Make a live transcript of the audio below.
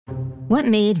What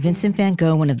made Vincent van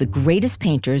Gogh one of the greatest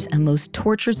painters and most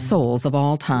tortured souls of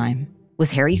all time?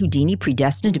 Was Harry Houdini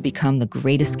predestined to become the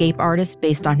great escape artist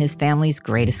based on his family's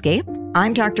great escape?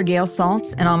 I'm Dr. Gail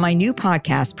Saltz, and on my new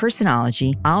podcast,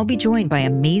 Personology, I'll be joined by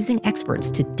amazing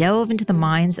experts to delve into the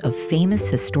minds of famous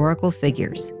historical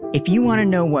figures. If you want to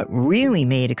know what really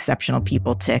made exceptional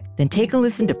people tick, then take a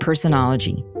listen to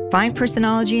Personology. Find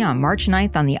Personology on March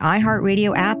 9th on the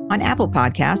iHeartRadio app, on Apple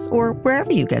Podcasts, or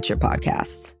wherever you get your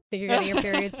podcasts. Think you're getting your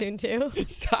period soon, too?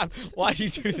 Stop. Why'd you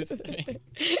do this to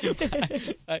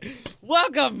me?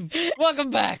 Welcome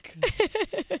back.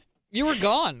 You were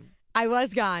gone. I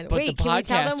was gone. But wait, the can we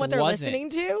tell podcast them what they're wasn't. listening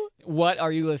to? What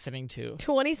are you listening to?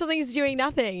 20-somethings doing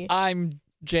nothing. I'm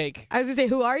Jake. I was going to say,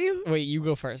 who are you? Wait, you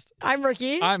go first. I'm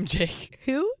Ricky. I'm Jake.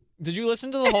 Who? Did you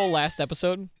listen to the whole last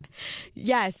episode?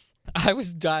 Yes, I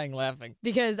was dying laughing.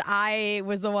 because I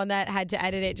was the one that had to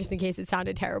edit it just in case it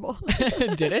sounded terrible.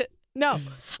 Did it? No, Well,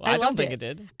 I I don't loved think it.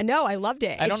 it did. No, I loved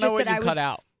it. I It's don't know just what that you I cut was,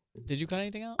 out. Did you cut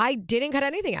anything out? I didn't cut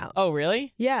anything out. Oh,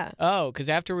 really? Yeah, Oh, because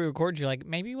after we record, you're like,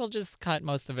 maybe we'll just cut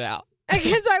most of it out.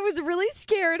 because I was really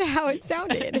scared how it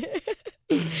sounded.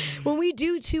 When we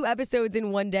do 2 episodes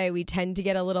in one day, we tend to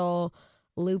get a little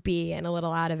loopy and a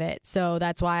little out of it. So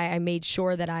that's why I made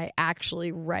sure that I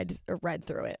actually read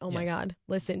through it. Oh my Yes. God.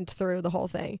 Listened through the whole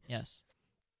thing. Yes.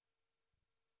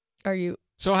 Are you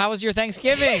So how was your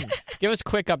Thanksgiving? Give us a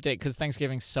quick update because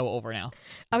Thanksgiving's so over now.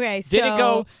 okay? So Did it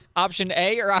go option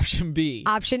A or option B?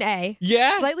 option A?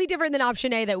 Yeah? Slightly different than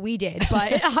option A that we did,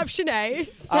 but option A.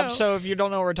 So if you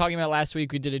don't know what we're talking about, last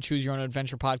week we did a Choose Your Own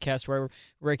Adventure podcast where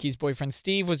Ricky's boyfriend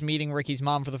Steve was meeting Ricky's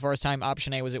mom for the first time.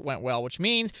 Option A was it went well, which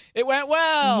means it went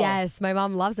well. Yes, my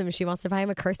mom loves him. She wants to buy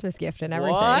him a Christmas gift and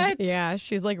everything. What? Yeah,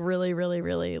 she's like really, really,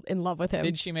 really in love with him.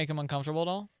 Did she make him uncomfortable at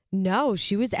all? No,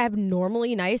 she was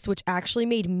abnormally nice, which actually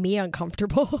made me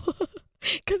uncomfortable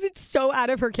because it's so out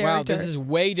of her character. Wow, this is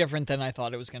way different than I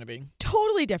thought it was going to be.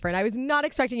 Totally different. I was not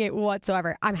expecting it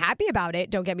whatsoever. I'm happy about it.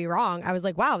 Don't get me wrong. I was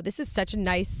like, wow, this is such a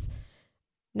nice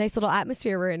little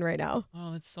atmosphere we're in right now.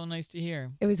 Oh, that's so nice to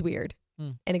hear. It was weird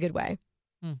in a good way.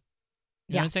 You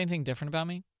Yeah. notice anything different about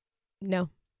me? No.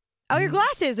 Oh, your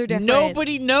glasses are different.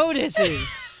 Nobody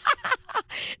notices.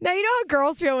 Now you know how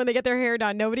girls feel when they get their hair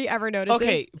done. Nobody ever notices.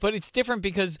 Okay, but it's different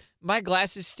because my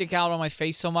glasses stick out on my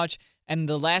face so much, and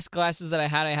the last glasses that I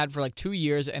had for like 2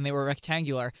 years, and they were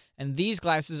rectangular, and these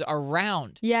glasses are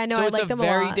round. Yeah, no, so I it's like a them a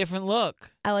very lot. different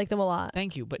look. I like them a lot.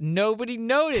 Thank you, but nobody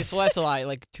noticed. Well, that's a lie.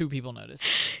 Like 2 people noticed.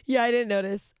 Yeah, I didn't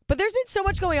notice. But there's been so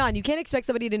much going on. You can't expect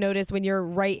somebody to notice when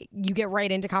you get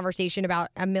right into conversation about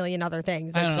a million other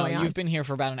things I that's don't know. going on. You've been here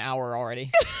for about an hour already.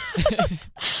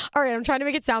 All right, I'm trying to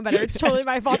make it sound better. It's totally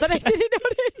my fault that I didn't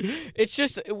notice. It's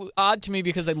just odd to me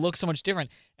because they look so much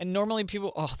different. And normally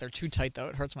people, they're too tight though.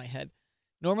 It hurts my head.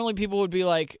 Normally people would be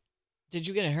like, "Did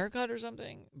you get a haircut or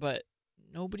something?" But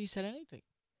nobody said anything.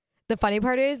 The funny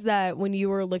part is that when you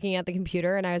were looking at the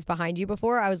computer and I was behind you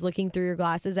before, I was looking through your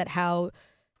glasses at how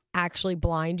actually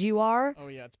blind you are. Oh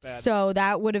yeah, it's bad. So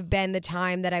that would have been the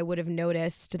time that I would have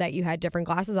noticed that you had different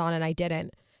glasses on and I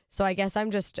didn't. So I guess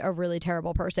I'm just a really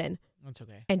terrible person That's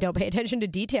okay. and don't pay attention to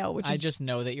detail, which I is just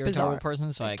know that you're bizarre. a terrible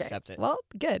person, so I Okay. accept it. Well,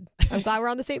 good. I'm glad we're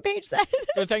on the same page then.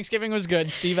 So Thanksgiving was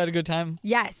good. Steve had a good time.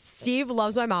 Yes, Steve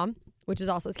loves my mom, which is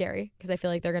also scary because I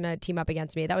feel like they're going to team up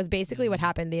against me. That was basically what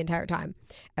happened the entire time.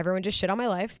 Everyone just shit on my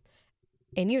life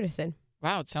in unison.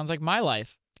 Wow, it sounds like my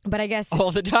life But I guess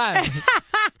all the time.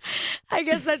 I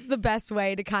guess that's the best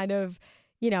way to kind of,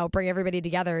 bring everybody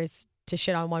together is to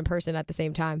shit on one person at the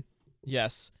same time.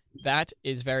 Yes, that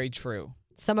is very true.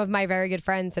 Some of my very good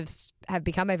friends have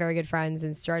become my very good friends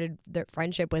and started their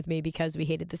friendship with me because we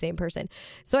hated the same person.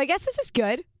 So I guess this is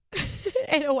good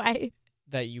in a way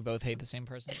That you both hate the same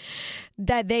person.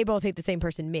 that they both hate the same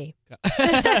person, me.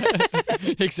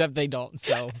 Except they don't,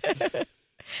 so.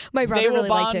 My brother They will really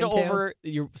liked bond him too. over.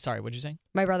 Sorry, what'd you say?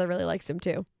 My brother really likes him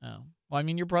too. Oh. Well, I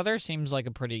mean, your brother seems like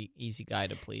a pretty easy guy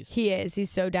to please. He is.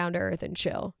 He's so down to earth and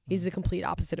chill. He's the complete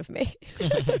opposite of me.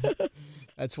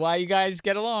 That's why you guys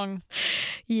get along.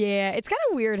 Yeah, it's kind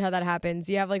of weird how that happens.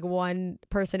 You have like one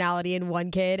personality in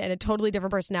one kid and a totally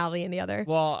different personality in the other.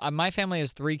 Well, my family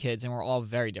has 3 kids, and we're all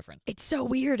very different. It's so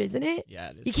weird, isn't it? Yeah,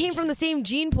 it is. You came from the same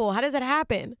gene pool. How does that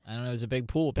happen? I don't know. It was a big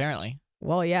pool, apparently.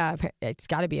 Well, yeah, it's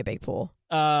got to be a big pool.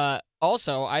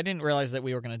 Also, I didn't realize that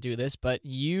we were going to do this, but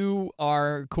you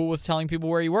are cool with telling people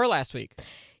where you were last week.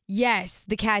 Yes,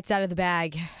 the cat's out of the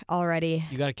bag already.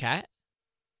 You got a cat?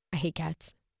 I hate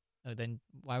cats. Oh, then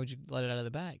why would you let it out of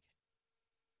the bag?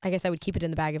 I guess I would keep it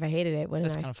in the bag if I hated it, wouldn't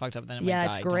That's I? kind of fucked up. Then it Yeah, might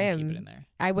it's die. grim. Don't keep it in there.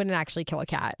 I wouldn't actually kill a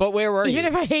cat. But where were Even you?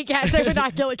 if I hate cats, I would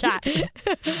not kill a cat.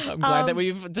 I'm glad that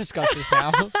we've discussed this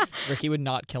now. Ricky would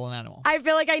not kill an animal. I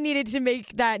feel like I needed to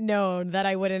make that known that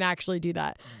I wouldn't actually do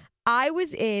that. I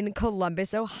was in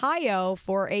Columbus, Ohio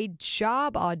for a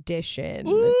job audition.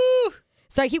 Woo!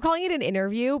 So I keep calling it an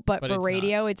interview, but for it's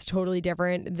radio, it's totally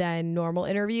different than normal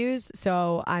interviews.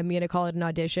 So I'm going to call it an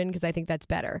audition because I think that's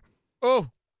better. Oh,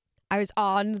 I was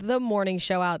on the morning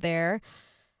show out there.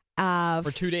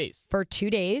 for 2 days. For 2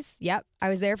 days. Yep. I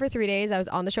was there for 3 days. I was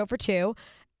on the show for 2.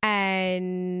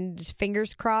 And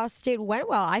fingers crossed it went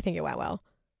well. I think it went well.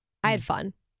 I had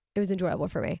fun. It was enjoyable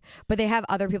for me. But they have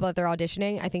other people that they're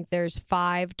auditioning. I think there's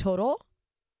 5 total.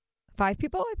 5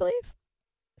 people, I believe.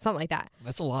 Something like that.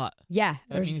 That's a lot. Yeah.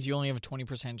 That means you only have a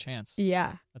 20% chance.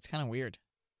 Yeah. That's kind of weird.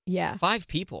 Yeah. 5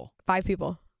 people. 5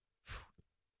 people.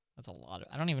 That's a lot.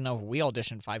 I don't even know if we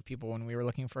auditioned 5 people when we were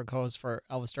looking for a co-host for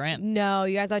Elvis Duran. No,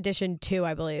 you guys auditioned 2,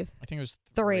 I believe. I think it was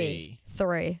 3.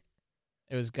 3.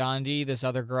 It was Gandhi, this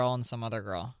other girl, and some other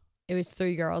girl. It was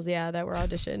 3 girls, yeah, that were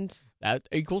auditioned. That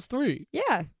equals 3.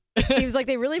 Yeah. Seems like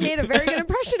they really made a very good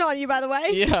impression on you, by the way.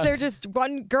 Yeah. Since they're just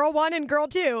girl 1 and girl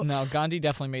 2. No, Gandhi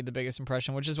definitely made the biggest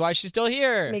impression, which is why she's still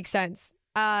here. Makes sense.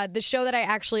 The show that I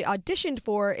actually auditioned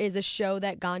for is a show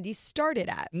that Gandhi started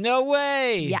at. No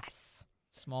way. Yes.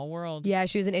 Small world. Yeah,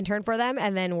 she was an intern for them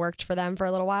and then worked for them for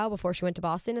a little while before she went to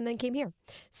Boston and then came here.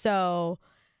 So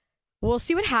we'll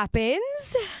see what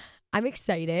happens. I'm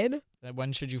excited.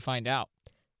 When should you find out?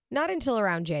 Not until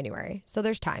around January. So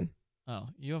there's time. Oh,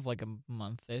 you have like a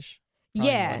month-ish?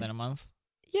 Yeah. More than a month?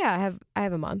 Yeah, I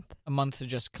have a month. A month to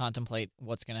just contemplate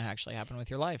what's going to actually happen with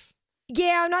your life.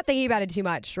 Yeah, I'm not thinking about it too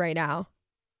much right now.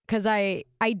 Because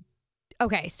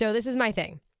okay, so this is my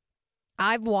thing.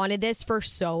 I've wanted this for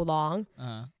so long,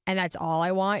 and that's all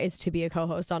I want is to be a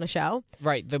co-host on a show.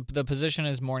 Right. The position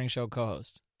is morning show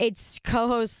co-host. It's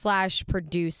co-host /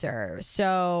 producer.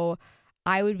 So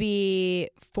I would be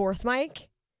 4th mic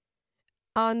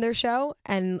on their show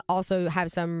and also have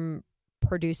some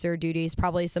producer duties,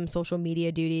 probably some social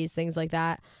media duties, things like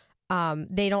that.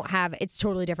 They don't have, it's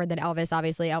totally different than Elvis.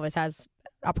 Obviously, Elvis has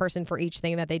a person for each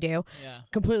thing that they do. Yeah.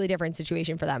 Completely different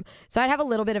situation for them. So I'd have a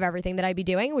little bit of everything that I'd be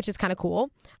doing, which is kind of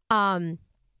cool.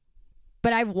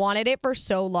 But I've wanted it for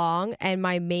so long. And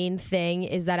my main thing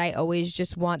is that I always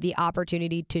just want the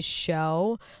opportunity to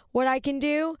show what I can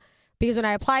do. Because when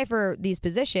I apply for these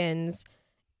positions,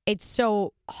 it's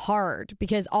so hard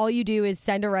because all you do is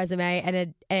send a resume and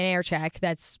an air check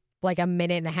that's like a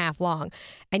minute and a half long.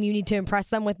 And you need to impress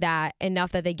them with that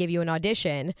enough that they give you an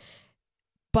audition.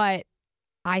 But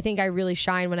I think I really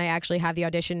shine when I actually have the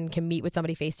audition and can meet with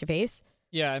somebody face to face.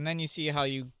 Yeah, and then you see how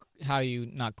you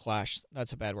not clash.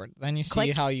 That's a bad word. Then you see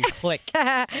Click. how you click.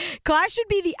 Clash should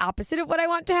be the opposite of what I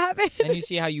want to happen. Then you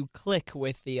see how you click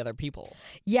with the other people.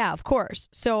 Yeah, of course.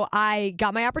 So I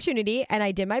got my opportunity and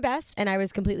I did my best and I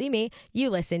was completely me. You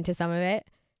listened to some of it.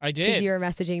 I Because did. you were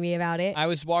messaging me about it. I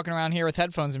was walking around here with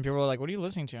headphones and people were like, "What are you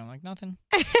listening to?" I'm like, "Nothing."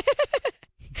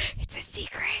 It's a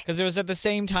secret. Because it was at the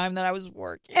same time that I was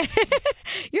working.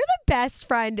 You're the best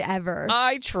friend ever.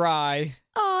 I try.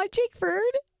 Aw, Jake Ferd.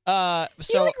 So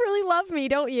You like really love me,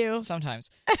 don't you? sometimes.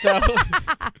 So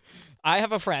I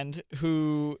have a friend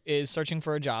who is searching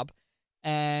for a job,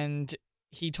 and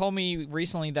he told me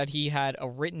recently that he had a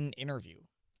written interview.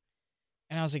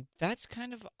 And I was like, that's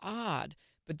kind of odd.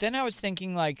 But then I was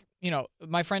thinking, like,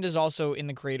 my friend is also in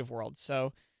the creative world,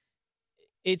 so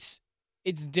it's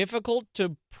difficult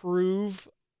to prove.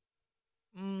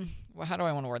 How do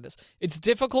I want to word this? It's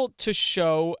difficult to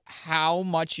show how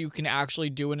much you can actually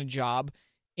do in a job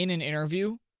in an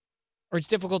interview, or it's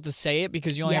difficult to say it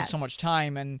because you only have so much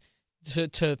time and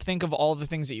to think of all the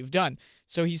things that you've done.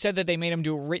 So he said that they made him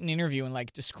do a written interview and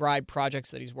like describe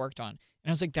projects that he's worked on. And I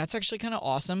was like, that's actually kind of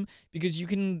awesome because you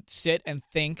can sit and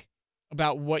think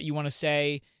about what you want to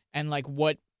say and like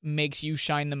what makes you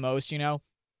shine the most,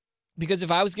 Because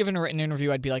if I was given a written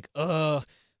interview, I'd be like, ugh.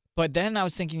 But then I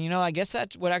was thinking, I guess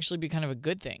that would actually be kind of a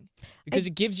good thing because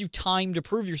it gives you time to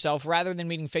prove yourself rather than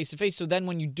meeting face-to-face. So then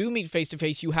when you do meet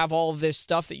face-to-face, you have all of this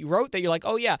stuff that you wrote that you're like,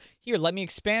 oh, yeah, here, let me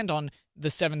expand on the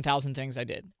 7,000 things I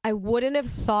did. I wouldn't have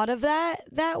thought of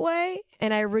that way.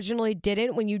 And I originally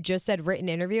didn't. When you just said written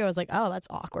interview, I was like, oh, that's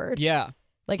awkward. Yeah.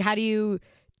 Like, how do you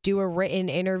do a written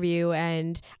interview?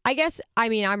 And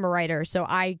I'm a writer, so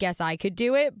I guess I could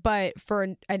do it. But for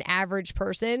an average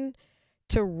person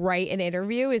to write an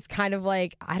interview is kind of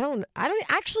like, I don't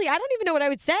even know what I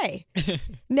would say.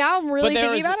 Now I'm really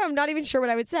thinking about it. I'm not even sure what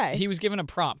I would say. He was given a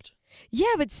prompt.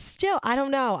 Yeah, but still, I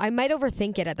don't know. I might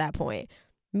overthink it at that point.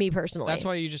 Me personally. That's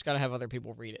why you just got to have other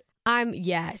people read it.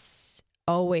 Yes.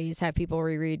 always have people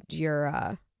read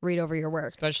over your work.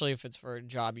 Especially if it's for a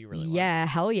job you really want. Yeah,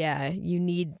 hell yeah. You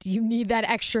need that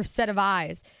extra set of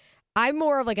eyes. I'm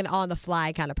more of like an on the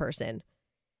fly kind of person.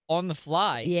 On the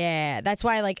fly? Yeah, that's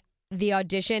why like the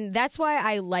audition, that's why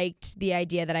I liked the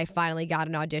idea that I finally got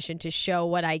an audition to show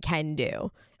what I can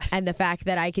do. And the fact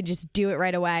that I could just do it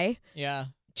right away. Yeah.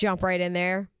 Jump right in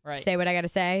there. Right. Say what I got to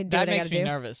say. Do that what I got makes to me do.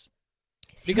 nervous.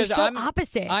 See, because we're so I'm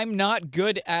opposite. I'm not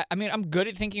good at, I'm good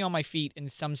at thinking on my feet in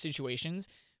some situations,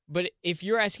 but if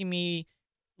you're asking me,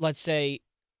 let's say,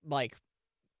 like,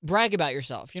 brag about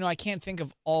yourself, I can't think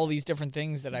of all these different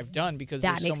things that I've done because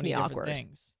That there's so makes many me different awkward.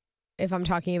 things. If I'm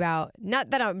talking about,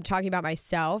 not that I'm talking about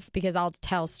myself, because I'll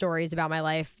tell stories about my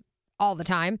life all the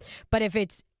time, but if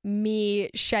it's me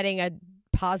shedding a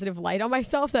positive light on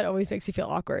myself, that always makes me feel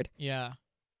awkward. Yeah.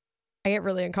 I get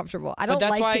really uncomfortable. I don't that's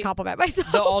like why to compliment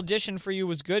myself. The audition for you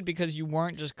was good because you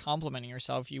weren't just complimenting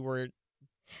yourself. You were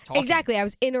talking. Exactly. I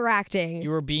was interacting.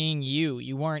 You were being you.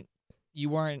 You weren't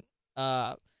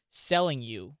selling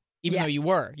you, even though you Yes.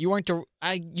 were. You weren't.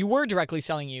 You were directly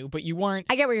selling you, but you weren't.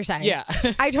 I get what you're saying. Yeah.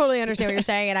 I totally understand what you're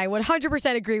saying, and I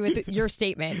 100% agree with your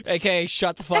statement. AKA,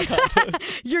 shut the fuck up.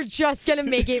 You're just going to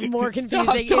make it more Stop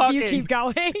confusing if you talking. keep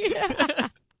going.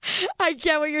 I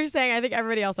get what you're saying. I think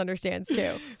everybody else understands,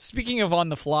 too. Speaking of on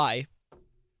the fly,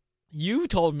 you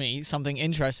told me something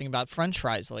interesting about French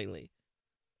fries lately.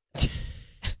 That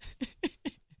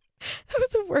was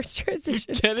the worst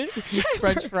transition. Get it?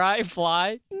 French fry,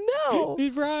 fly. No.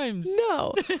 It rhymes.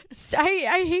 No.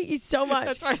 I hate you so much.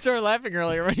 That's why I started laughing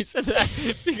earlier when you said that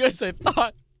because I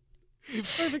thought.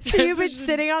 Perfect So you've been transition.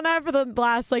 sitting on that for the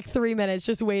last 3 minutes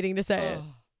just waiting to say it. Oh.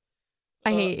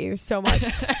 I hate you so much.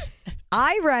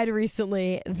 I read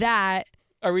recently that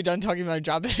Are we done talking about a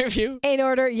job interview?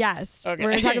 yes, Okay.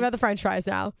 we're going to talk about the French fries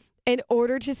now. In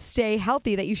order to stay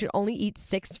healthy, that you should only eat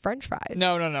 6 French fries.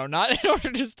 No, not in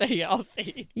order to stay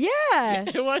healthy. Yeah.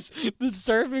 It was the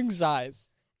serving size.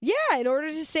 Yeah, in order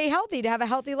to stay healthy, to have a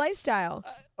healthy lifestyle.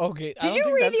 Okay. Did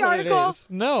you read the article?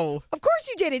 No. Of course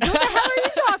you didn't. So what the hell are you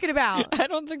talking about? I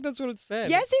don't think that's what it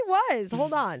said. Yes, it was.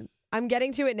 Hold on. I'm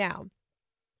getting to it now.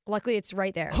 Luckily, it's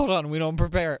right there. Hold on. We don't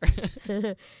prepare.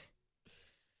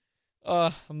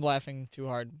 I'm laughing too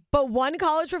hard. But one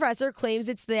college professor claims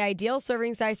it's the ideal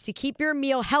serving size to keep your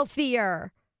meal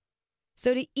healthier.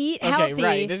 So to eat healthy. Okay,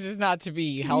 right. This is not to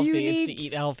be healthy. It's to need-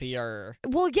 eat healthier.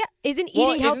 Well, yeah. Isn't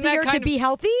Well, eating isn't that healthier to kind be of-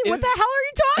 healthy? What isn't- the hell are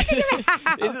you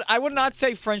talking about? I would not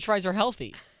say French fries are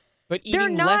healthy, but They're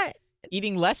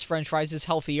eating less French fries is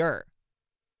healthier.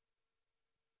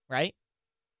 Right?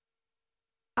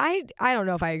 I don't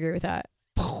know if I agree with that.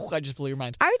 I just blew your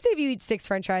mind. I would say if you eat 6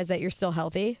 French fries that you're still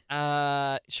healthy.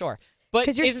 Sure. But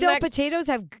Because you're isn't still, that, potatoes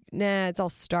have, it's all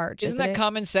starch. isn't that it?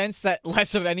 common sense that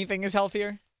less of anything is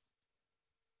healthier?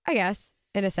 I guess,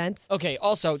 in a sense. Okay,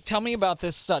 also, tell me about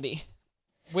this study.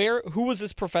 Who was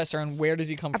this professor and where does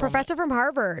he come A from? professor from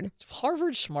Harvard.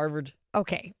 Harvard, Schmarvard.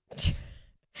 Okay.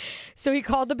 So he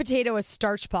called the potato a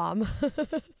starch bomb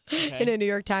in a New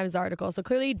York Times article. So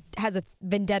clearly has a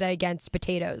vendetta against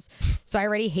potatoes. So I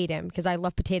already hate him because I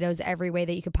love potatoes every way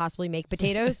that you could possibly make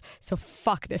potatoes. So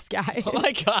fuck this guy. Oh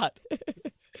my God.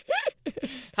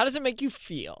 How does it make you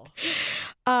feel?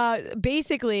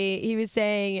 Basically, he was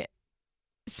saying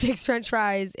 6 French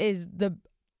fries is the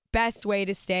best way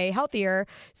to stay healthier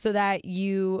so that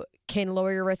you can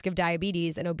lower your risk of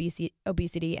diabetes and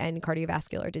obesity and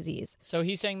cardiovascular disease. So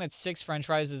he's saying that 6 French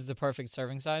fries is the perfect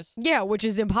serving size? Yeah, which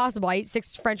is impossible. I eat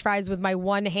 6 French fries with my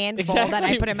one handful that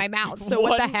I put in my mouth. So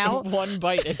what the hell? One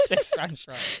bite is 6 French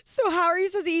fries. So how are you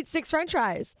supposed to eat 6 French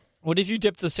fries? What if you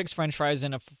dip the 6 French fries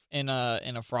in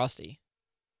a Frosty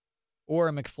or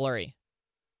a McFlurry?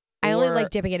 I only Or like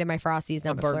dipping it in my Frosties, a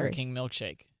not Burger McFlurries. King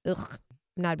milkshake. Ugh,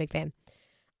 I'm not a big fan.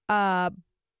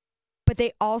 But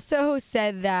they also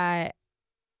said that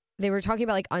they were talking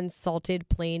about like unsalted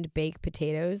plain baked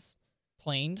potatoes.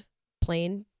 Planed?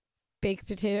 Plain baked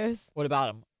potatoes. What about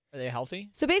them? Are they healthy?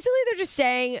 So basically they're just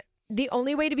saying the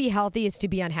only way to be healthy is to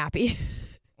be unhappy.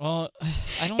 Well,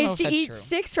 I don't know Is if to that's eat true.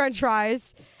 6 French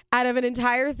fries out of an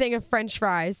entire thing of French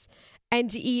fries and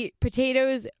to eat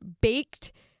potatoes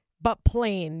baked but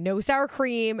plain. No sour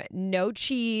cream, no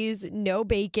cheese, no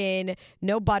bacon,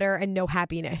 no butter, and no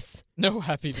happiness. No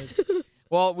happiness.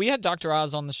 Well, we had Dr.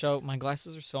 Oz on the show. My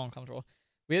glasses are so uncomfortable.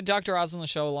 We had Dr. Oz on the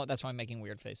show. That's why I'm making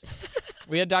weird faces.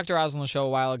 We had Dr. Oz on the show a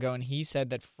while ago, and he said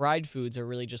that fried foods are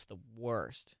really just the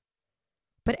worst.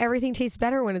 But everything tastes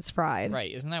better when it's fried.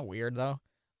 Right. Isn't that weird, though?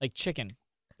 Like chicken,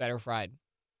 better fried.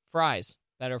 Fries,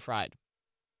 better fried.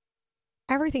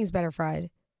 Everything's better fried.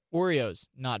 Oreos,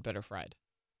 not better fried.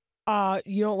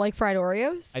 You don't like fried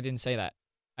Oreos? I didn't say that.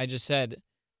 I just said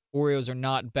Oreos are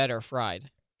not better fried.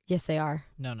 Yes, they are.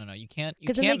 No. You can't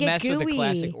then they get mess with the gooey.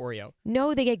 classic Oreo.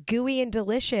 No, they get gooey and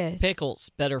delicious.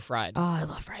 Pickles, better fried. Oh, I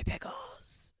love fried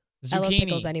pickles. Zucchini, I love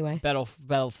pickles anyway. better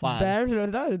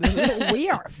fried. We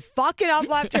are fucking up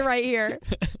left and right here.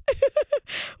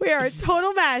 We are a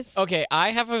total mess. Okay,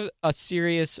 I have a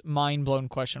serious mind-blown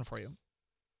question for you.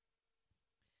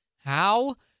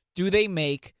 How do they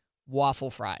make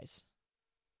waffle fries?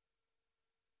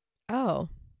 Oh,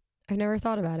 I've never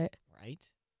thought about it. Right?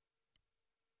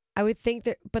 I would think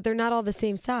that, but they're not all the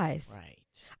same size. Right.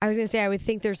 I was going to say, I would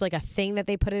think there's like a thing that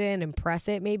they put it in and press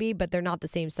it maybe, but they're not the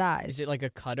same size. Is it like a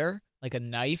cutter? Like a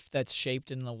knife that's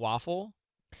shaped in the waffle?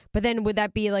 But then would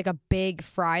that be like a big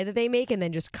fry that they make and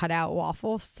then just cut out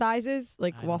waffle sizes?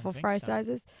 Like I don't waffle think fry so.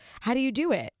 sizes? How do you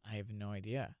do it? I have no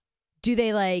idea. Do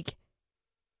they like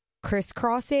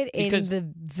crisscross it Because in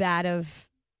the vat of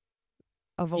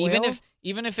oil?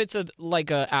 Even if it's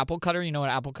like a apple cutter, you know, an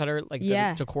apple cutter, like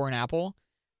to core an apple,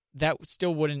 that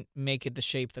still wouldn't make it the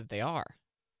shape that they are.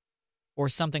 Or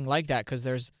something like that, because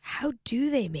there's... How do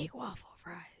they make waffle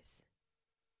fries?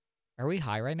 Are we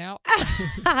high right now?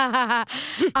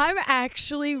 I'm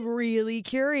actually really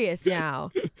curious now.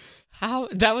 How?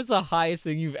 That was the highest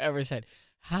thing you've ever said.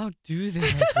 How do they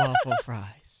make waffle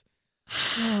fries?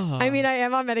 I mean, I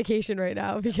am on medication right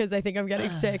now because I think I'm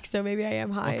getting sick, so maybe I am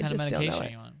high. What kind I of just medication don't know are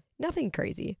it. you on? Nothing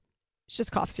crazy. It's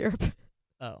just cough syrup.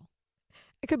 Oh.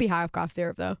 I could be high off cough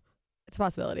syrup, though. It's a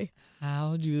possibility.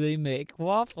 How do they make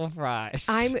waffle fries?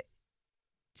 I'm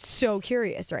so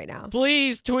curious right now.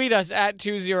 Please tweet us at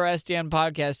 20SDN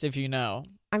Podcast if you know.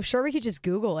 I'm sure we could just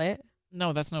Google it.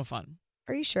 No, that's no fun.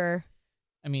 Are you sure?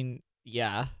 I mean,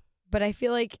 yeah. But I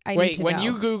feel like I need Wait, to when know.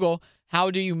 you Google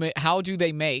how do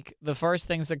they make, the first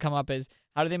things that come up is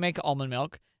how do they make almond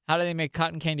milk? How do they make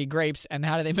cotton candy grapes? And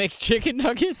how do they make chicken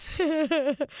nuggets?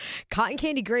 Cotton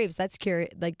candy grapes. That's curious.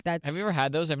 Like that's. Have you ever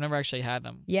had those? I've never actually had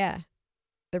them. Yeah,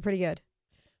 they're pretty good.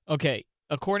 Okay,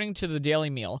 according to the Daily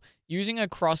Meal, using a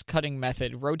cross-cutting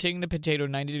method, rotating the potato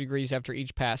 90 degrees after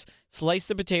each pass, slice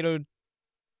the potato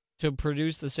to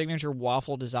produce the signature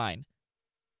waffle design.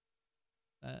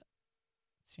 That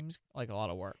seems like a lot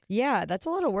of work. Yeah, that's a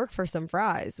lot of work for some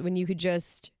fries when you could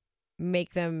just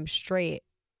make them straight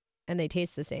and they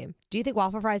taste the same. Do you think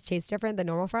waffle fries taste different than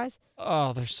normal fries?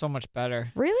 Oh, they're so much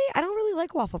better. Really? I don't really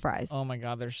like waffle fries. Oh my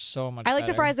God, they're so much I like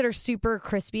better. the fries that are super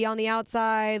crispy on the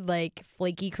outside, like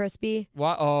flaky crispy.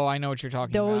 Oh, I know what you're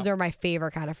talking about. Those are my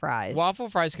favorite kind of fries. Waffle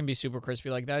fries can be super crispy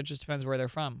like that. It just depends where they're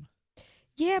from.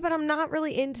 Yeah, but I'm not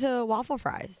really into waffle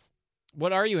fries.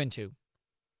 What are you into?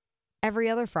 Every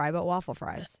other fry but waffle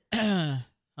fries. Huh.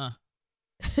 I'm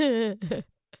Are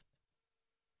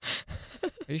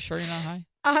you sure you're not high?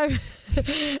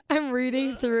 I'm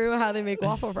reading through how they make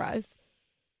waffle fries.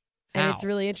 And How? it's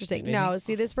really interesting. They No, make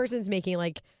see, this person's making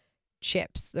like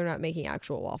chips. They're not making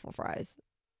actual waffle fries.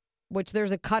 Which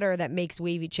there's a cutter that makes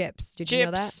wavy chips. Did you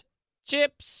know that?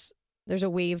 Chips. There's a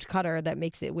waved cutter that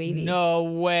makes it wavy. No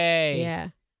way. Yeah.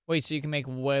 Wait, so you can make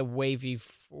wavy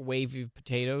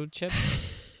potato chips?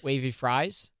 Wavy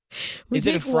fries? We Is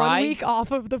it a take fry? 1 week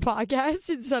off of the podcast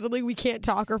and suddenly we can't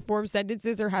talk or form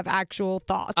sentences or have actual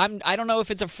thoughts. I don't know if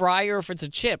it's a fry or if it's a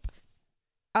chip.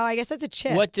 Oh, I guess that's a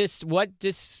chip. What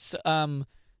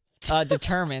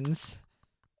determines?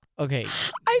 Okay.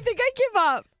 I think I give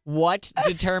up. What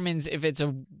determines if it's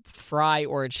a fry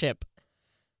or a chip?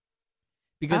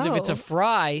 Because if it's a Oh.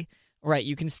 fry, right,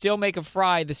 you can still make a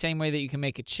fry the same way that you can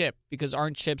make a chip. Because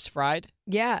aren't chips fried?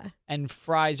 Yeah. And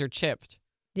fries are chipped.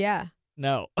 Yeah.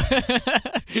 No.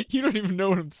 You don't even know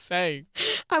what I'm saying.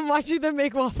 I'm watching them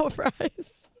make waffle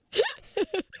fries.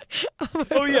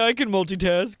 Oh, yeah, I can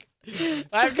multitask.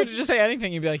 I could just say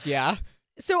anything. You'd be like, yeah.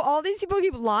 So all these people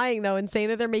keep lying, though, and saying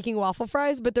that they're making waffle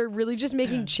fries, but they're really just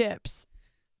making chips.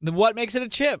 Then what makes it a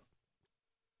chip?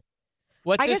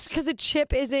 What I guess because a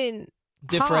chip isn't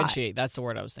differentiate? That's the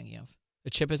word I was thinking of. The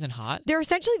chip isn't hot? They're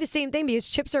essentially the same thing because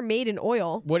chips are made in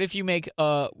oil. What if you make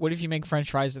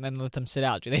French fries and then let them sit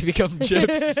out? Do they become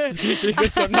chips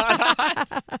because they're not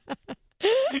hot?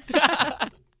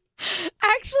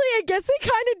 Actually, I guess they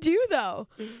kind of do though.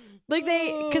 Like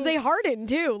because they harden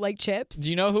too, like chips. Do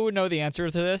you know who would know the answer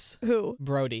to this? Who?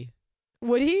 Brody.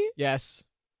 Would he? Yes.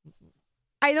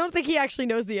 I don't think he actually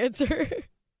knows the answer.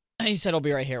 He said he'll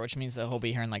be right here, which means that he'll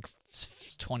be here in like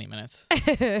 20 minutes.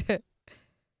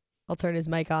 I'll turn his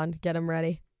mic on. Get him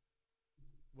ready.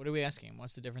 What are we asking?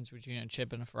 What's the difference between a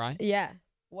chip and a fry? Yeah.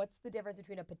 What's the difference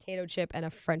between a potato chip and a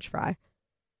French fry?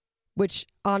 Which,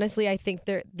 honestly, I think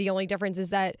the only difference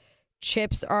is that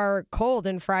chips are cold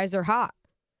and fries are hot.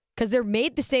 Because they're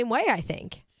made the same way, I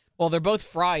think. Well, they're both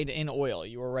fried in oil.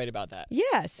 You were right about that.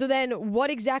 Yeah. So then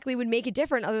what exactly would make it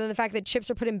different other than the fact that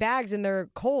chips are put in bags and they're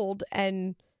cold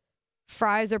and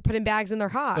fries are put in bags and they're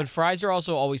hot? But fries are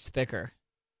also always thicker.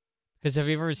 Because have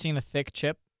you ever seen a thick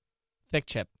chip? Thick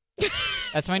chip.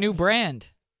 That's my new brand.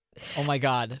 Oh, my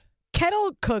God.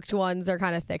 Kettle cooked ones are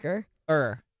kind of thicker,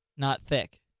 Not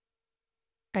thick.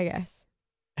 I guess.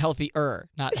 Healthier,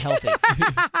 not healthy.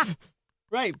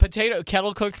 Right.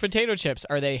 Kettle cooked potato chips.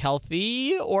 Are they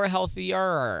healthy or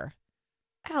healthier?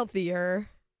 Healthier,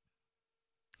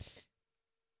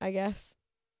 I guess.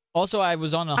 Also, I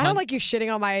was on a I don't like you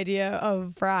shitting on my idea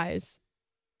of fries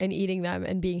and eating them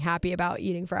and being happy about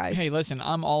eating fries. Hey, listen,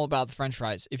 I'm all about the French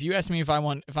fries. If you ask me if I'm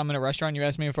in a restaurant, you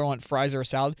ask me if I want fries or a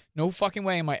salad, no fucking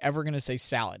way am I ever going to say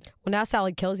salad. Well, now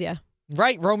salad kills you.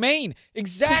 Right, romaine.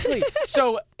 Exactly.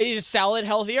 So is salad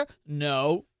healthier?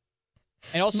 No.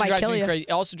 It also drives me crazy.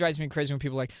 It also drives me crazy when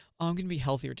people are like, "Oh, I'm going to be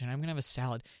healthier tonight. I'm going to have a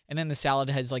salad." And then the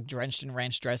salad has like drenched in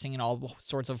ranch dressing and all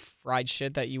sorts of fried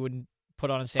shit that you would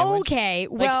put on a sandwich. Okay,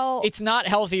 Like, well, it's not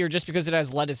healthier just because it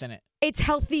has lettuce in it. it's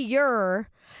healthier.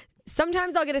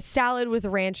 Sometimes I'll get a salad with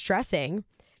ranch dressing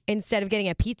instead of getting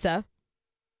a pizza.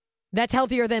 That's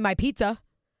healthier than my pizza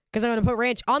because I'm going to put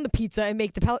ranch on the pizza and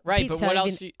make the pizza. Right, but what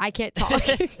else? I can't talk.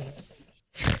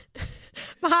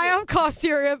 Hi, I'm cough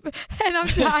syrup, and I'm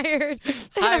tired.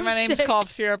 Hi, I'm my name's sick. Cough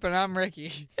Syrup, and I'm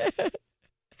Ricky.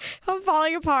 I'm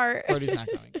falling apart. Brody's not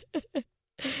coming.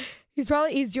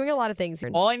 He's doing a lot of things.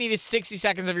 All I need is 60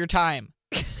 seconds of your time.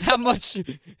 How much?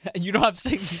 You don't have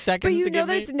 60 seconds But you to know give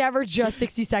that me? it's never just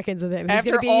 60 seconds with him. He's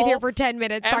After going to be all- in here for 10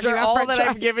 minutes talking After about all French that fries.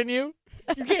 I've given you,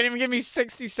 you can't even give me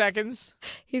 60 seconds.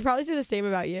 He'd probably say the same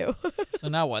about you. So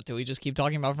now what? Do we just keep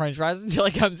talking about French fries until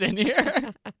he comes in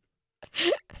here?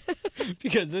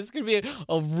 Because this could be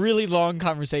a really long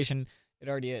conversation. It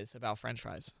already is about French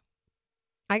fries.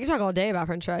 I could talk all day about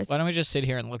French fries. Why don't we just sit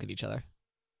here and look at each other?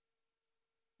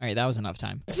 All right, that was enough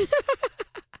time.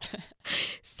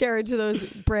 Stare into those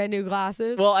brand new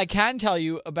glasses. Well, I can tell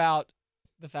you about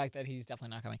the fact that he's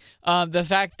definitely not coming. The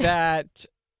fact that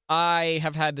I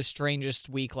have had the strangest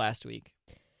week last week.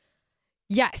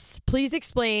 Yes, please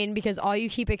explain, because all you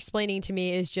keep explaining to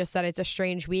me is just that it's a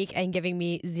strange week and giving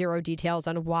me zero details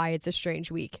on why it's a strange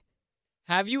week.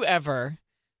 Have you ever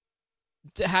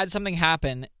had something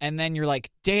happen and then you're like,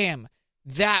 damn,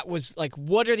 that was like,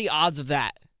 what are the odds of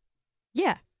that?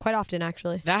 Yeah, quite often,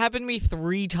 actually. That happened to me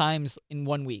 3 times in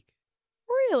 1 week.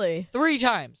 Really? 3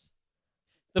 times.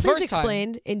 The Please first time.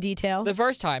 explain in detail. The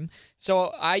first time. So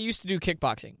I used to do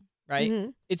kickboxing, right?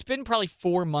 Mhm. It's been probably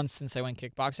 4 months since I went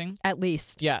kickboxing. At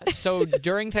least. Yeah. So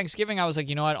during Thanksgiving, I was like,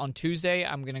 you know what? On Tuesday,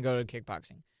 I'm going to go to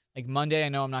kickboxing. Like Monday, I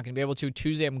know I'm not going to be able to.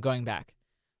 Tuesday, I'm going back.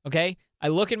 Okay? I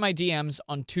look at my DMs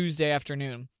on Tuesday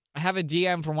afternoon. I have a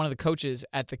DM from one of the coaches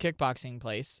at the kickboxing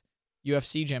place,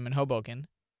 UFC gym in Hoboken.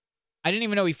 I didn't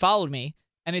even know he followed me.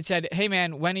 And it said, hey,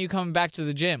 man, when are you coming back to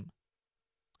the gym?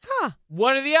 Huh.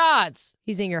 What are the odds?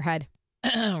 He's in your head.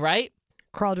 Right?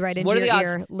 Crawled right into What are your the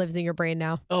ear, lives in your brain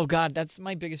now. Oh, God, that's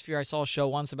my biggest fear. I saw a show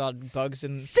once about bugs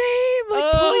and... Same!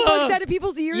 Like pulling bugs out of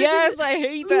people's ears. Yes, I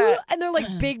hate that. And they're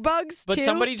like big bugs, But too.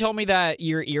 somebody told me that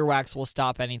your earwax will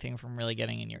stop anything from really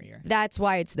getting in your ear. That's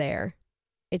why it's there.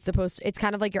 It's supposed to, it's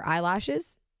kind of like your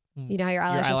eyelashes. You know how your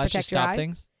eyelashes protect your stop eye?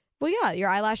 things? Well, yeah, your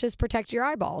eyelashes protect your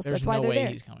eyeballs. There's That's why no they're way there.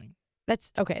 he's coming.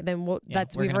 That's okay. Then Yeah,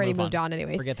 we're we've gonna already move moved on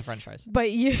anyways. Forget the French fries. But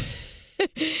you,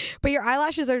 but your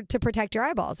eyelashes are to protect your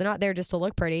eyeballs. They're not there just to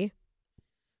look pretty.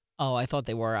 Oh, I thought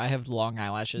they were. I have long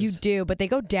eyelashes. You do, but they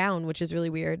go down, which is really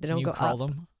weird. They Can don't you go curl up.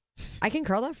 them? I can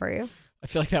curl them for you. I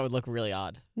feel like that would look really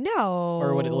odd. No.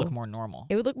 Or would it look more normal?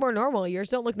 It would look more normal. Yours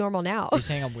don't look normal now. You're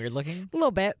saying I'm weird looking? A little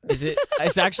bit. Is it?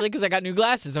 It's actually because I got new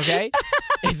glasses, okay?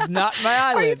 It's not my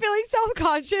eyelids. Are you feeling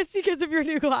self-conscious because of your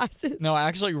new glasses? No, I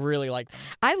actually really like them.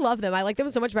 I love them. I like them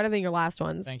so much better than your last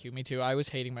ones. Thank you. Me too. I was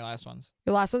hating my last ones.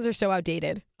 Your last ones are so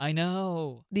outdated. I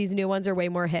know. These new ones are way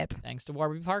more hip. Thanks to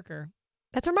Warby Parker.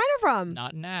 That's where mine are from.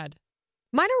 Not an ad.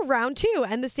 Mine are round too,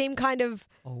 and the same kind of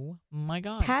Oh my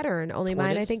God. pattern. Only mine,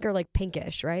 I Tortoise? think, are like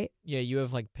pinkish, right? Yeah, you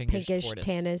have like pinkish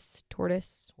tortoise.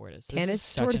 Tortoise. Tortoise. This Tannis is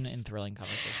such an tortoise. enthralling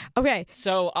conversation. Okay.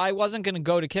 So I wasn't going to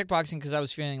go to kickboxing because I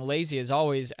was feeling lazy as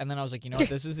always. And then I was like, you know what?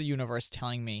 This is the universe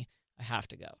telling me I have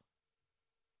to go.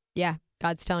 Yeah,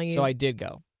 God's telling you. So I did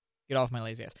go. Get off my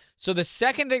lazy ass. So the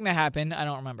second thing that happened, I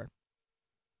don't remember.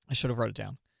 I should have wrote it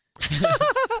down.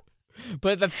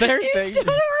 But the third You thing. still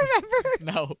don't remember?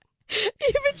 No. You've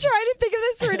been trying to think of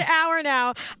this for an hour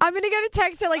now. I'm going to get a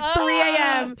text at like 3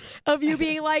 a.m. of you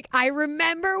being like, I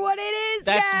remember what it is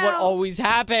That's now. what always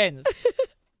happens.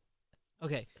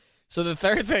 Okay. So the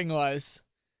third thing was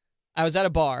I was at a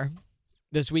bar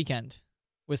this weekend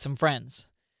with some friends.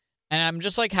 and I'm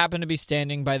just like happen to be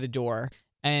standing by the door,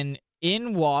 and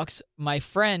in walks my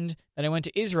friend that I went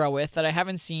to Israel with that I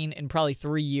haven't seen in probably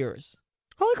 3 years.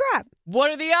 Holy crap. What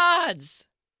are the odds?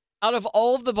 Out of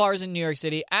all of the bars in New York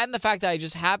City, and the fact that I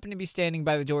just happened to be standing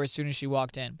by the door as soon as she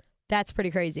walked in. That's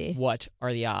pretty crazy. What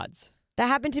are the odds? That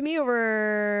happened to me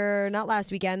over, not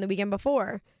last weekend, the weekend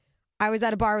before. I was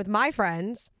at a bar with my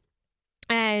friends,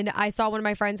 and I saw one of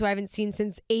my friends who I haven't seen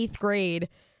since 8th grade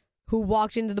who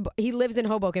walked into the bar. He lives in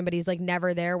Hoboken, but he's like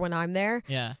never there when I'm there.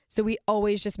 Yeah. So we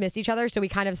always just miss each other. So we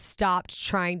kind of stopped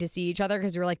trying to see each other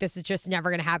because we were like, this is just never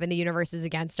going to happen. The universe is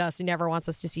against us. He never wants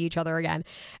us to see each other again.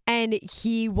 And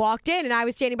he walked in, and I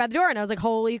was standing by the door, and I was like,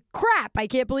 holy crap, I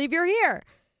can't believe you're here.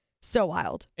 So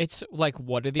wild. It's like,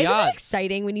 what are the Isn't odds? that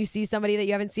exciting when you see somebody that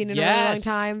you haven't seen in a really long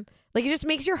time? Like, it just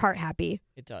makes your heart happy.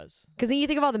 It does. Because then you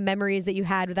think of all the mememories that you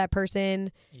had with that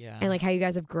person Yeah. and like how you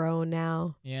guys have grown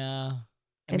now. Yeah.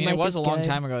 I And mean, it life was is a long good.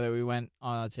 time ago that we went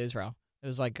to Israel. It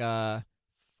was like 4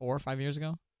 or 5 years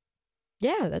ago.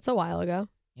 Yeah, that's a while ago.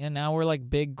 Yeah, now we're like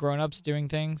big grown-ups doing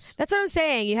things. That's what I'm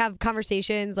saying. You have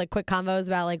conversations, like quick convos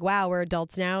about like, wow, we're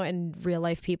adults now and real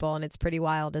life people. And it's pretty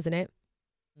wild, isn't it?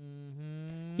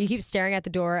 Mm-hmm. You keep staring at the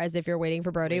door as if you're waiting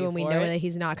for Brody Wait when we for know it. that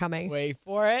he's not coming. Wait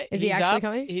for it. Is he He's actually up.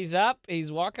 coming? He's up.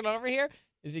 He's walking over here.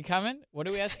 Is he coming? What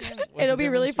are we asking him? What's It'll the be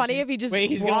really difference funny between- if he just Wait,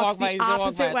 he's gonna walks walk by. the He's gonna walk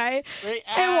opposite by. way. Wait,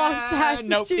 and walks past the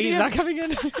Nope, studio. he's not coming in.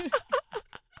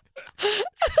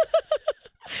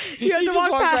 You have He to just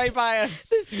walk walked past right by us.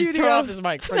 the studio. Turn off his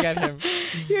mic. Forget him.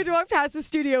 You had to walk past the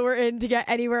studio we're in to get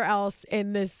anywhere else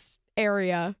in this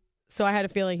area. So I had a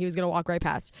feeling he was going to walk right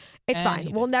past. It's And fine.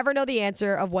 he We'll did. never know the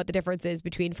answer of what the difference is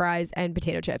between fries and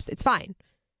potato chips. It's fine.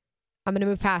 I'm going to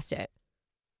move past it.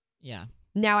 Yeah.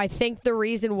 Now, I think the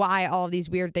reason why all of these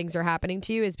weird things are happening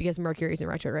to you is because Mercury's in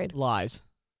retrograde. Lies.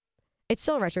 It's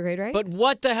still in retrograde, right? But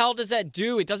what the hell does that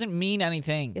do? It doesn't mean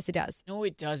anything. Yes, it does. No,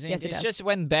 it doesn't. Yes, it It's does. just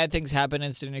when bad things happen,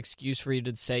 it's an excuse for you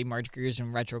to say Mercury is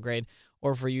in retrograde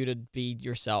or for you to be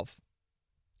yourself.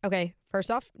 Okay, first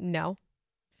off, no.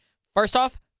 First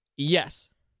off, yes.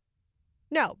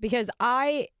 No, because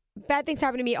bad things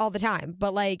happen to me all the time.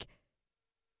 But like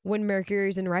when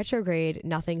Mercury's in retrograde,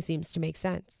 nothing seems to make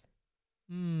sense.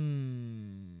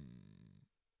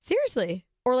 Seriously.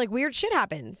 Or like weird shit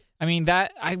happens. I mean,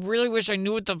 I really wish I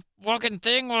knew what the fucking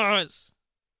thing was.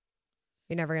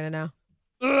 You're never going to know.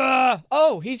 Ugh.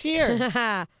 Oh, he's here.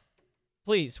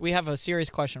 Please, we have a serious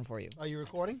question for you. Are you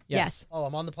recording? Yes. Oh,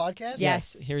 I'm on the podcast?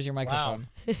 Yes. Here's your microphone.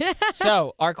 Yes.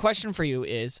 So, our question for you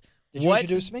is, Did you what?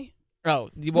 introduce me? Oh,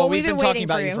 well, Well, we've we've been been talking waiting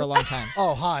about for you you. for a long time.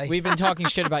 Oh, hi. We've been talking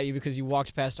shit about you because you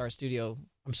walked past our studio.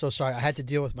 I'm so sorry. I had to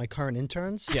deal with my current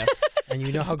interns. Yes. And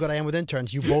you know how good I am with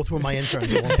interns. You both were my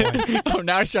interns at one point. Oh,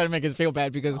 now he's trying to make us feel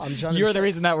bad because I'm trying to you're the say-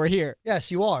 reason that we're here.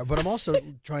 Yes, you are. But I'm also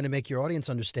trying to make your audience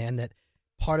understand that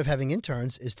part of having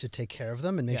interns is to take care of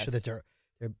them and make sure Yes.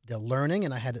 that they're learning.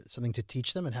 And I had something to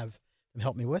teach them and have them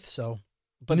help me with. So,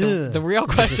 But the real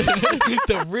question,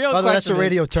 the real by the way, that's a question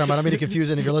radio is, term. I don't mean to confuse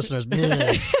any of your listeners.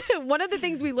 Meh. One of the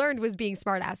things we learned was being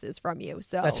smartasses from you.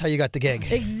 So That's how you got the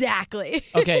gig. Exactly.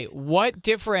 okay, what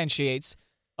differentiates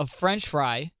a French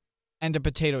fry and a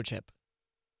potato chip?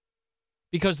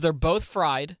 Because they're both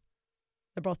fried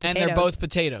They're both and potatoes. they're both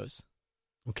potatoes.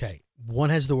 Okay. One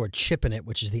has the word chip in it,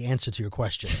 which is the answer to your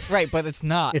question. Right, but it's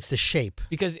not. It's the shape.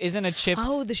 Because isn't a chip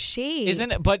Oh, the shade.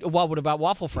 isn't it, but what about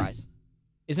waffle fries?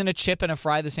 Isn't a chip and a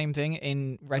fry the same thing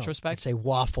in retrospect? It's a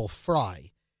waffle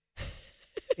fry.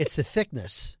 It's the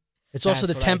thickness. It's That's also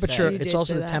the what I said. temperature. You It's did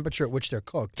also say the that. temperature at which they're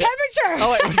cooked. temperature?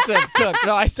 Oh, wait, what's that? Cook.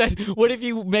 No, I said, what if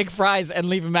you make fries and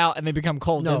leave them out and they become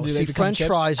cold? No, Then do see, they become French chips?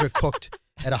 fries are cooked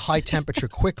at a high temperature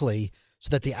quickly so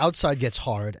that the outside gets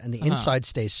hard and the inside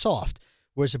stays soft.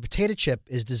 Whereas a potato chip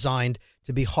is designed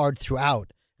to be hard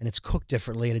throughout, and it's cooked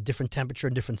differently at a different temperature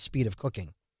and different speed of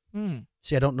cooking.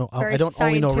 See, I don't know. Very I don't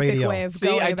only know scientific radio. way of See,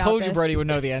 going I about told you this. Brody would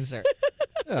know the answer.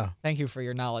 Yeah, Thank you for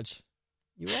your knowledge.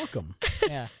 you're welcome.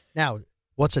 Yeah. Now,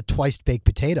 what's a twice baked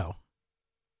potato?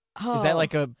 Oh. Is that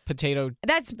like a potato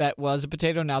That's that was a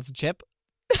potato, now it's a chip?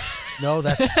 No,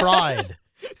 that's fried.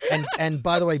 And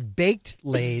by the way, baked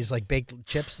Lays, like baked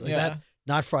chips like Yeah. that,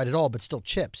 not fried at all, but still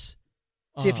chips.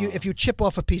 See, Oh. if you chip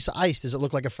off a piece of ice, does it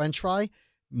look like a French fry?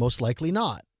 Most likely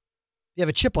not. If you have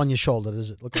a chip on your shoulder,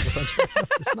 does it look like a French fry? No,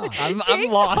 it's not. I'm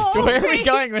Jake's lost. whole Where are we face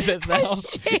going with this now? has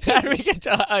changed. How do we get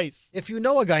to ice? If you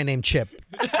know a guy named Chip,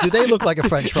 do they look like a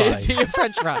French fry? Is he a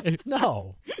French fry?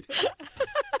 No.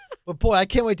 But boy, I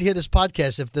can't wait to hear this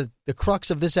podcast if the crux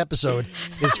of this episode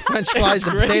is French fries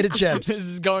and Great. potato This chips.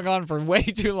 is going on for way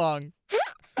too long.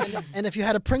 And if you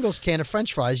had a Pringles can of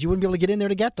French fries, you wouldn't be able to get in there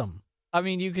to get them. I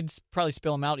mean, you could probably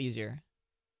spill them out easier.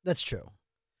 That's true.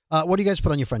 What do you guys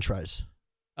put on your French fries?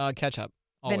 Ketchup.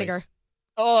 Always. Vinegar.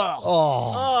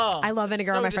 Oh. I love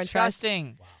vinegar so on my French fries.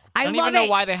 disgusting. I don't love even know it.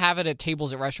 why they have it at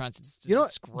tables at restaurants. It's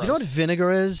gross. You know what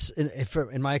vinegar is?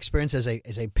 In my experience as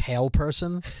a pale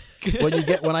person,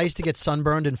 when I used to get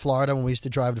sunburned in Florida, when we used to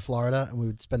drive to Florida and we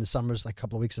would spend the summers like a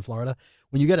couple of weeks in Florida,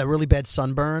 when you get a really bad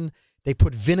sunburn, they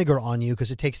put vinegar on you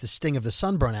because it takes the sting of the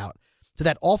sunburn out. So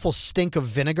that awful stink of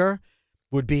vinegar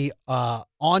would be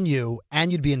on you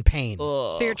and you'd be in pain.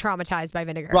 So you're traumatized by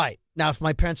vinegar. Right. Now, if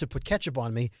my parents had put ketchup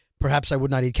on me, perhaps I would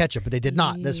not eat ketchup, but they did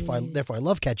not. Therefore, I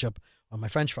love ketchup on my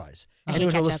French fries. I hate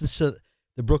Anyone who ketchup. listens to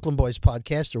the Brooklyn Boys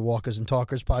podcast or Walkers and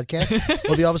Talkers podcast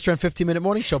or the Elvis Duran 15-Minute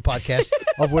Morning Show podcast,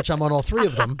 of which I'm on all three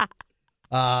of them,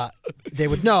 they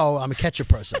would know I'm a ketchup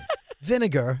person.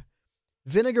 Vinegar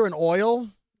and oil,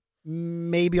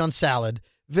 maybe on salad.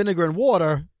 Vinegar and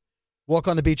water, walk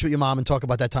on the beach with your mom and talk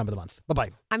about that time of the month.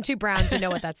 Bye-bye. I'm too brown to know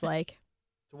what that's like.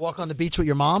 To walk on the beach with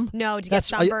your mom? No, to get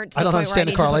sunburnt to I the don't point where understand I the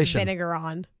need to put correlation. vinegar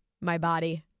on my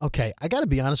body. Okay, I got to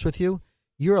be honest with you.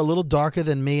 You're a little darker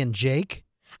than me and Jake,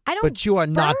 I don't but you are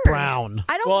not burn. brown.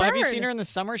 I don't Well, burn. have you seen her in the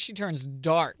summer? She turns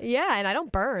dark. Yeah, and I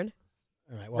don't burn.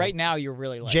 All right, well, Right now, you're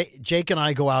really light. Jake and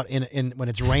I go out in when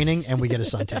it's raining and we get a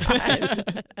suntan.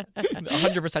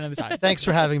 100% of the time. Thanks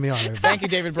for having me on, everybody. Thank you,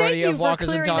 David Brody Thank you of for Walkers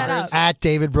and clearing that Talkers. up. At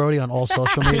David Brody on all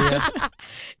social media.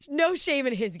 No shame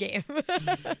in his game.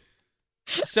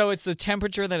 So it's the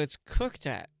temperature that it's cooked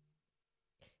at.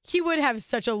 He would have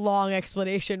such a long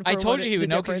explanation for I told what you he the would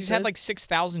know because he's had difference like is.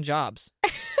 6,000 jobs.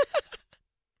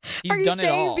 He's Are you done it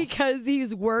saying all. because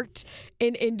he's worked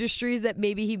in industries that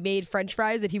maybe he made French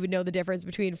fries that he would know the difference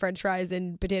between French fries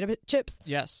and potato chips?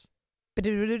 Yes. I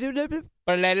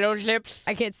Potato chips.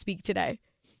 can't speak today.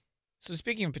 So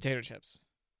speaking of potato chips,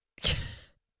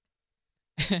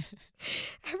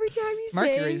 Every time you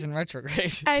Mercury's say in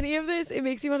retrograde. any of this, it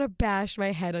makes me want to bash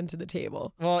my head onto the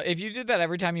table. Well, if you did that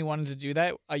every time you wanted to do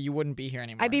that, you wouldn't be here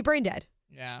anymore. I'd be brain dead.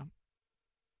 Yeah.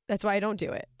 That's why I don't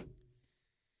do it.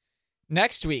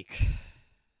 Next week,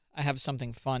 I have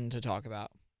something fun to talk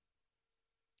about.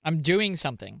 I'm doing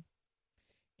something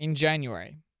in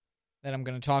January that I'm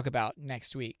going to talk about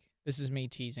next week. This is me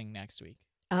teasing next week.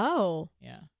 Oh,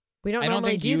 Yeah. we don't I don't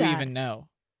normally think do you that. even know.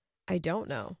 I don't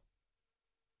know.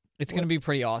 It's going to be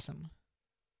pretty awesome.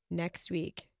 Next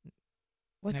week.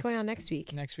 What's going on next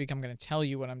week? Next week, I'm going to tell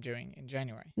you what I'm doing in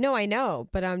January. No, I know,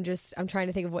 but I'm trying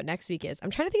to think of what next week is.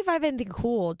 I'm trying to think if I have anything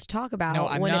cool to talk about. No,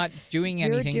 I'm not doing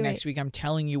you're anything doing- next week. I'm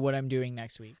telling you what I'm doing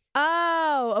next week.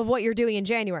 Oh, of what you're doing in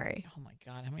January. Oh my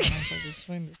God, how many times do I have to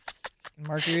explain this?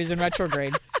 Mercury's in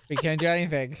retrograde. We can't do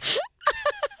anything.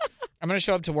 I'm going to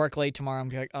show up to work late tomorrow and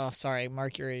be like, oh, sorry,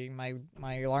 Mercury,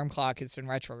 my alarm clock is in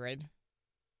retrograde.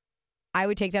 I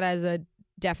would take that as a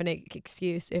definite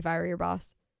excuse if I were your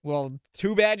boss. Well,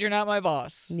 too bad you're not my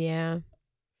boss. Yeah.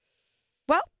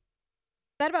 Well,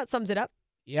 that about sums it up.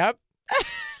 Yep.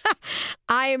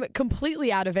 I'm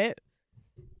completely out of it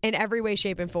in every way,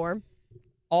 shape, and form.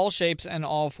 All shapes and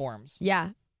all forms. Yeah.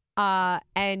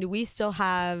 And we still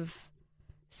have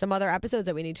some other episodes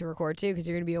that we need to record too because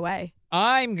you're going to be away.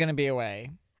 I'm going to be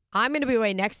away. I'm going to be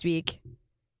away next week.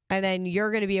 And then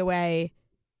you're going to be away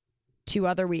 2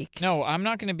 other weeks. No, I'm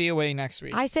not going to be away next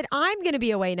week. I said I'm going to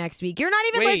be away next week. You're not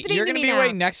even Wait, listening you're to gonna me be now.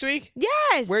 away next week?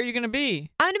 Yes. Where are you going to be?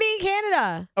 I'm going to be in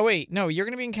Canada. Oh, wait. No, you're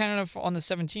going to be in Canada on the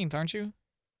 17th, aren't you?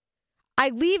 I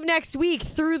leave next week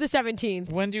through the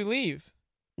 17th. When do you leave?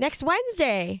 Next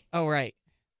Wednesday. Oh, right.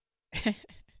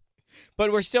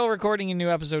 But we're still recording a new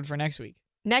episode for next week.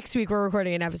 Next week we're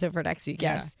recording an episode for next week.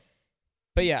 Yeah. Yes.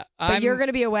 But yeah, But you're going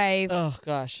to be away Oh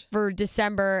gosh, for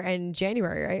December and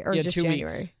January, right? Or yeah, just 2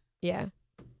 January. weeks. Yeah.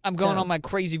 I'm going So- on my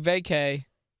crazy vacay.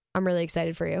 I'm really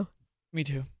excited for you. Me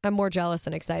too. I'm more jealous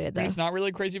than excited though. It's not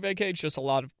really crazy vacay. It's just a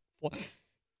lot of.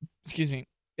 Excuse me.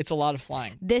 It's a lot of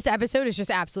flying. This episode is just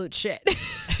absolute shit.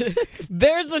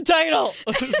 There's the title.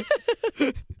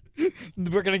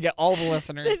 We're gonna get all the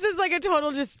listeners. This is like a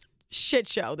total just shit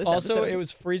show. This Also, episode. it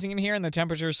was freezing in here, and the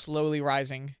temperature is slowly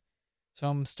rising, so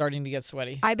I'm starting to get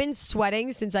sweaty. I've been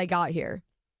sweating since I got here.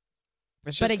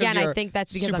 It's But just 'cause again, I you're think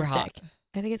that's because super I'm hot. sick.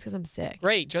 I think it's because I'm sick.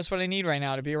 Great, just what I need right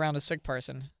now to be around a sick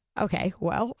person. Okay,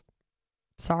 well,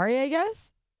 sorry, I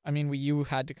guess. I mean, you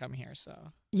had to come here,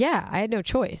 so. Yeah, I had no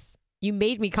choice. You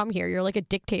made me come here. You're like a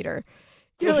dictator.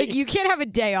 You're like, Wait. you can't have a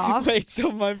day off. Wait,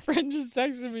 so my friend just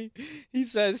texted me. He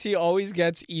says he always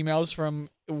gets emails from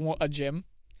a gym,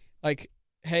 like,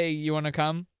 "Hey, you want to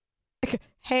come?"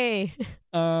 Hey,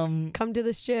 Um, come to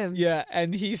this gym. yeah,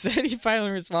 and he said he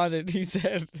finally responded. He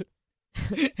said,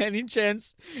 "Any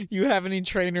chance you have any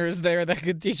trainers there that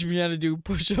could teach me how to do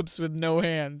push-ups with no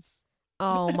hands?"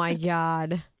 Oh my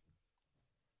God.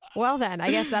 Well then, I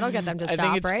guess that'll get them to I stop,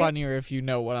 think it's right? funnier if you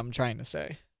know what I'm trying to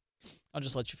say. I'll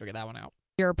just let you figure that one out.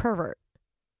 You're a pervert.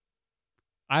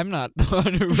 I'm not the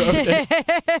one who wrote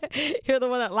it. You're the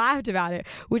one that laughed about it,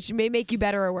 which may make you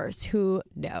better or worse. Who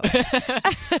knows?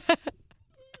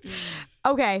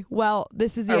 Okay, well,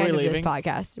 this is the end of this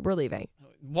podcast. We're leaving.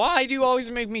 Why do you always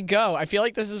make me go? I feel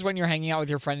like this is when you're hanging out with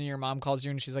your friend and your mom calls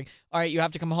you and she's like, all right, you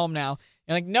have to come home now.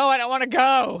 You're like, no, I don't want to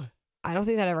go. I don't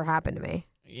think that ever happened to me.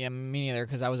 Yeah, me neither,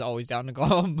 because I was always down to go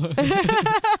home.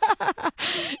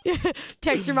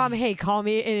 Text your mom, hey, call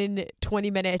me in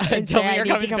 20 minutes and Tell say me I you're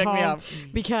need to coming to come pick me home up.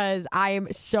 because I am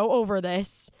so over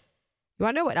this. You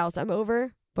want to know what else I'm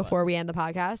over before we end the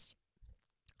podcast?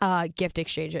 Gift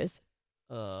exchanges.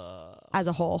 As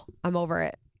a whole, I'm over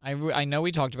it. I know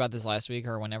we talked about this last week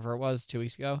or whenever it was, 2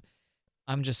 weeks ago.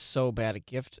 I'm just so bad at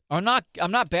gift. I'm not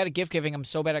bad at gift giving. I'm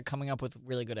so bad at coming up with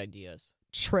really good ideas.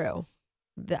 True.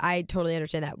 I totally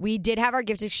understand that. We did have our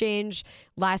gift exchange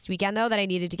last weekend, though, that I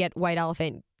needed to get White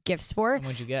Elephant gifts for. And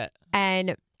what'd you get?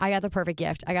 And I got the perfect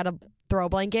gift. I got a throw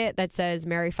blanket that says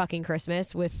Merry fucking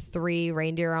Christmas with 3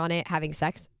 reindeer on it having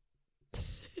sex.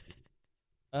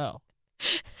 Oh.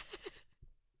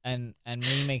 And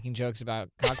me making jokes about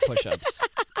cock push-ups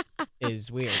is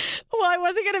weird. Well, I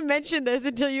wasn't going to mention this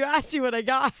until you asked me what I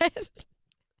got.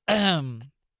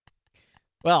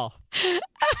 Well,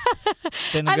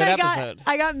 it's been a good episode.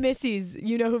 I got Missy's.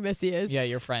 You know who Missy is? Yeah,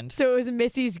 your friend. So it was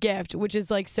Missy's gift, which is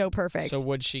like so perfect. So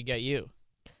what'd she get you?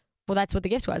 Well, that's what the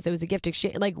gift was. It was a gift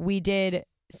exchange. Like we did.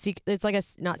 It's like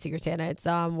not Secret Santa. It's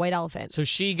White Elephant. So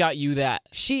she got you that.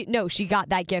 She got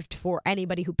that gift for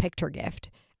anybody who picked her gift.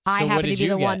 So I happened to be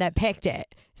the get? one that picked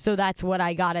it. So that's what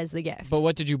I got as the gift. But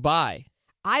what did you buy?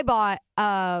 I bought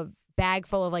a bag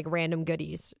full of like random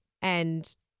goodies, and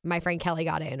my friend Kelly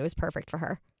got it, and it was perfect for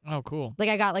her. Oh, cool. Like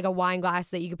I got like a wine glass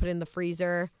that you could put in the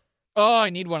freezer. Oh, I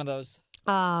need one of those.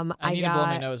 I need got to blow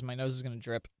my nose. My nose is gonna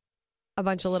drip. a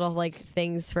bunch of little like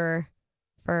things for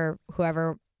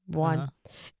whoever won.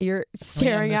 Uh-huh. You're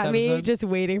staring this at me, episode? just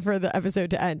waiting for the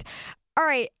episode to end. All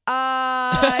right.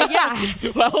 Yeah.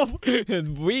 Well,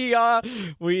 we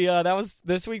that was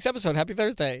this week's episode. Happy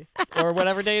Thursday, or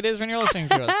whatever day it is when you're listening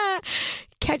to us.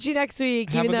 Catch you next week,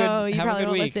 Have even a good- though you have a probably good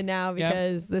won't week. listen now Yep.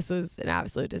 because this was an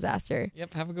absolute disaster.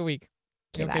 Yep. Have a good week.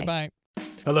 Okay, bye.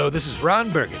 Hello, this is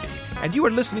Ron Burgundy, and you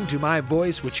are listening to my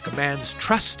voice, which commands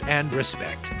trust and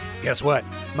respect. Guess what?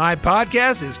 My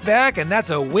podcast is back, and that's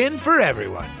a win for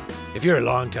everyone. If you're a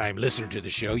longtime listener to the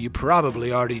show, you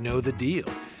probably already know the deal.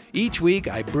 Each week,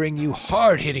 I bring you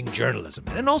hard-hitting journalism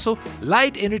and also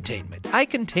light entertainment. I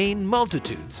contain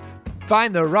multitudes.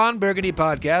 Find the Ron Burgundy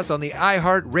Podcast on the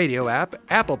iHeartRadio app,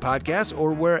 Apple Podcasts,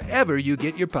 or wherever you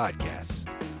get your podcasts.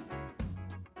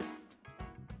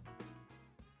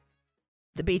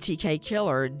 The BTK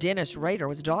killer, Dennis Rader,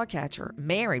 was a dog catcher,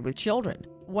 married with children.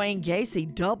 Wayne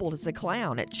Gacy doubled as a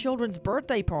clown at children's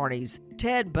birthday parties.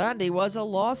 Ted Bundy was a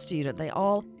law student. They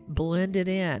all blended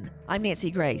in. I'm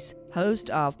Nancy Grace, host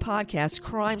of podcast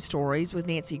Crime Stories with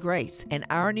Nancy Grace, and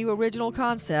our new original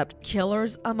concept,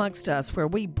 Killers Amongst Us, where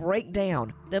we break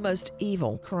down the most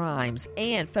evil crimes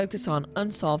and focus on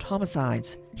unsolved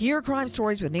homicides. Hear Crime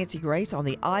Stories with Nancy Grace on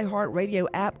the iHeartRadio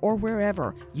app or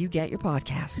wherever you get your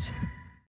podcasts.